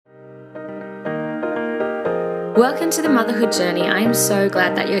Welcome to the Motherhood Journey. I am so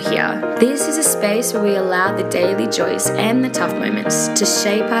glad that you're here. This is a space where we allow the daily joys and the tough moments to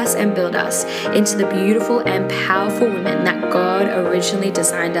shape us and build us into the beautiful and powerful women that God originally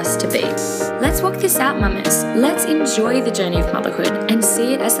designed us to be. Let's walk this out, mamas. Let's enjoy the journey of motherhood and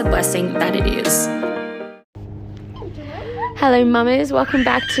see it as the blessing that it is. Hello, mamas. Welcome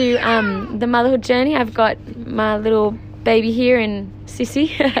back to the Motherhood Journey. I've got my little baby here and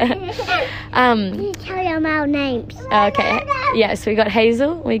Sissy. You tell your mouth names. Okay. Yeah, so we got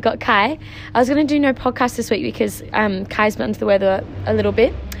Hazel, we got Kai. I was going to do no podcast this week because Kai's been under the weather a little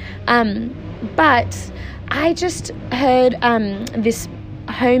bit. But I just heard this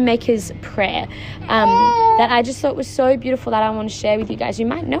homemaker's prayer that I just thought was so beautiful that I want to share with you guys. You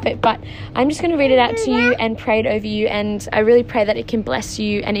might know it, but I'm just going to read it out to you and pray it over you, and I really pray that it can bless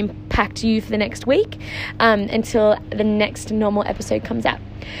you and impact you for the next week until the next normal episode comes out.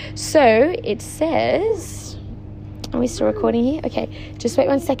 So it says, are we still recording here? Okay, just wait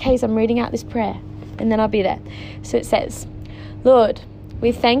one sec, Hayes, I'm reading out this prayer and then I'll be there. So it says, Lord,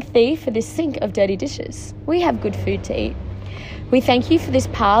 we thank thee for this sink of dirty dishes. We have good food to eat. We thank you for this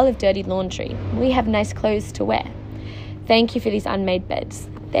pile of dirty laundry. We have nice clothes to wear. Thank you for these unmade beds.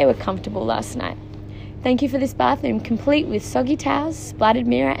 They were comfortable last night. Thank you for this bathroom complete with soggy towels, splattered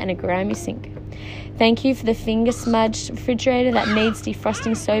mirror and a grimy sink. Thank you for the finger-smudged refrigerator that needs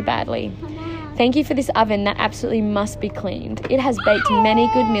defrosting so badly. Thank you for this oven that absolutely must be cleaned. It has baked many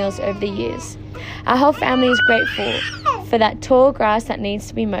good meals over the years. Our whole family is grateful for that tall grass that needs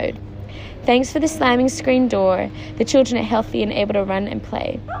to be mowed. Thanks for the slamming screen door. The children are healthy and able to run and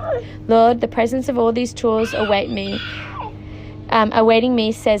play. Lord, the presence of all these chores awaiting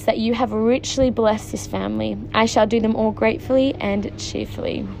me says that you have richly blessed this family. I shall do them all gratefully and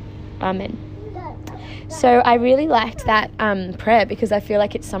cheerfully. Amen. So I really liked that prayer because I feel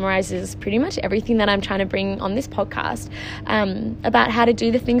like it summarizes pretty much everything that I'm trying to bring on this podcast about how to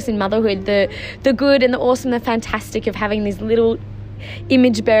do the things in motherhood, the good and the awesome, the fantastic of having these little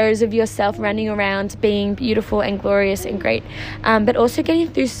image bearers of yourself running around being beautiful and glorious and great, but also getting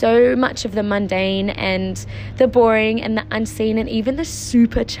through so much of the mundane and the boring and the unseen and even the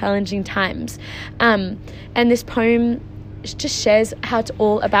super challenging times. And this poem just shares how it's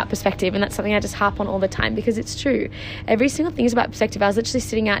all about perspective, and that's something I just harp on all the time because it's true. Every single thing is about perspective. I was literally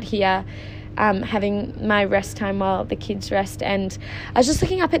sitting out here having my rest time while the kids rest, and I was just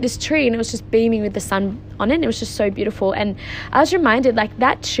looking up at this tree and it was just beaming with the sun on it, and it was just so beautiful. And I was reminded, like,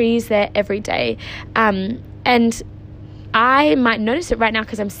 that tree is there every day, and I might notice it right now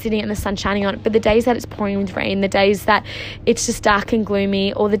because I'm sitting and the sun shining on it, but the days that it's pouring with rain, the days that it's just dark and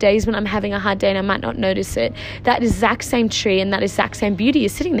gloomy, or the days when I'm having a hard day and I might not notice it, that exact same tree and that exact same beauty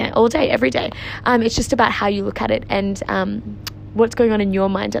is sitting there all day, every day. It's just about how you look at it and what's going on in your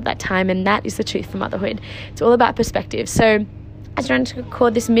mind at that time, and that is the truth for motherhood. It's all about perspective. So I was trying to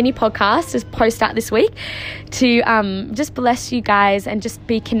record this mini podcast as post out this week to just bless you guys and just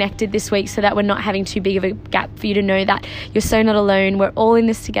be connected this week so that we're not having too big of a gap for you to know that you're so not alone. We're all in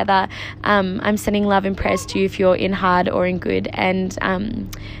this together. I'm sending love and prayers to you if you're in hard or in good, and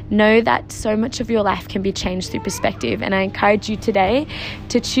know that so much of your life can be changed through perspective. And I encourage you today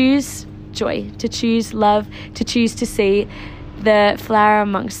to choose joy, to choose love, to choose to see the flower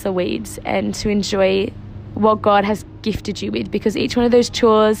amongst the weeds and to enjoy what God has gifted you with, because each one of those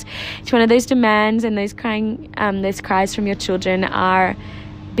chores, each one of those demands and those cries from your children are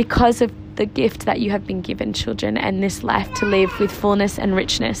because of the gift that you have been given, children, and this life to live with fullness and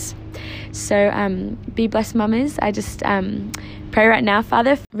richness. So be blessed, mamas. I just pray right now,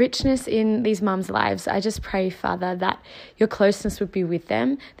 Father, richness in these mums' lives. I just pray, Father, that your closeness would be with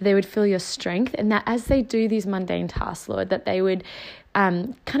them, that they would feel your strength, and that as they do these mundane tasks, Lord, that they would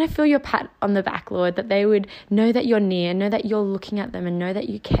kind of feel your pat on the back, Lord, that they would know that you're near, know that you're looking at them, and know that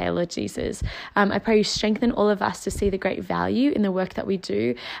you care, Lord Jesus. I pray you strengthen all of us to see the great value in the work that we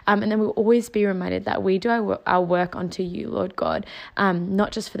do, and then we'll always be reminded that we do our work unto you, Lord God,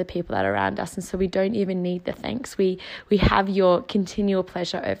 not just for the people that are around us, and so we don't even need the thanks. We have your continual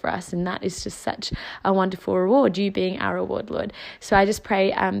pleasure over us, and that is just such a wonderful reward, you being our reward, Lord. So I just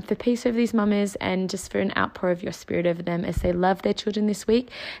pray for peace over these mamas and just for an outpour of your spirit over them as they love their children this week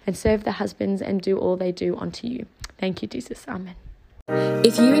and serve their husbands and do all they do unto you. Thank you, Jesus. Amen.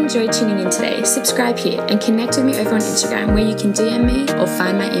 If you enjoyed tuning in today, subscribe here and connect with me over on Instagram, where you can DM me or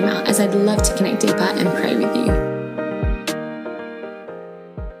find my email, as I'd love to connect deeper and pray with you.